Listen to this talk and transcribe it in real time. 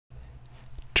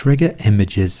Trigger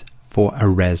images for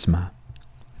Aurasma.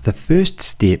 The first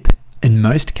step in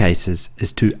most cases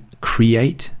is to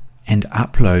create and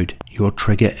upload your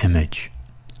trigger image.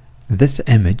 This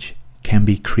image can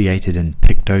be created in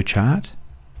Pictochart,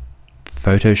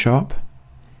 Photoshop,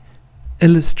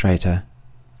 Illustrator,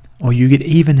 or you could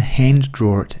even hand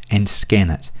draw it and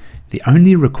scan it. The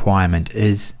only requirement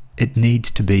is it needs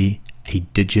to be a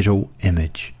digital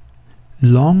image.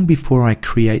 Long before I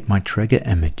create my trigger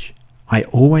image, I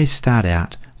always start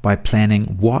out by planning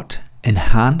what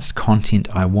enhanced content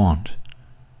I want.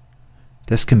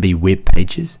 This can be web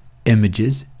pages,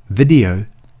 images, video,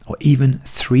 or even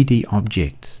 3D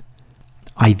objects.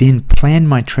 I then plan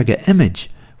my trigger image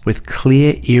with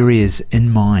clear areas in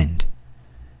mind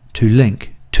to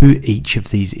link to each of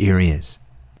these areas.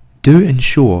 Do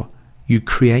ensure you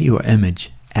create your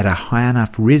image at a high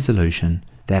enough resolution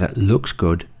that it looks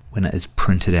good when it is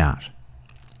printed out.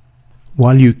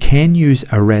 While you can use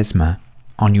Aurasma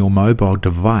on your mobile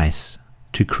device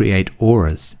to create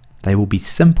auras, they will be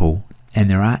simple and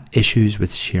there are issues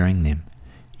with sharing them.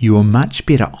 You are much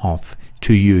better off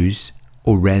to use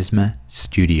Aurasma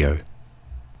Studio.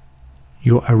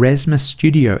 Your Aurasma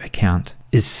Studio account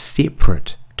is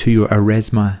separate to your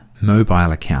Aurasma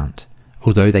mobile account,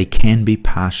 although they can be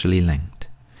partially linked.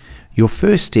 Your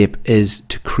first step is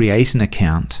to create an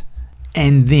account,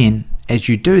 and then as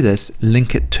you do this,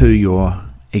 link it to your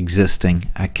existing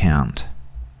account.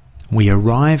 We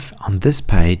arrive on this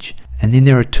page, and then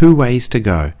there are two ways to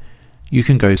go. You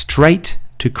can go straight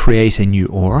to create a new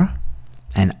aura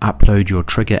and upload your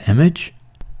trigger image,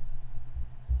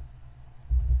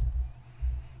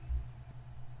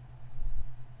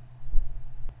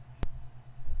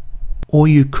 or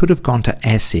you could have gone to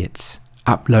Assets,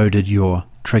 uploaded your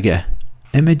trigger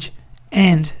image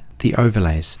and the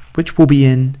overlays, which will be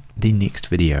in the next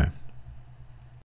video.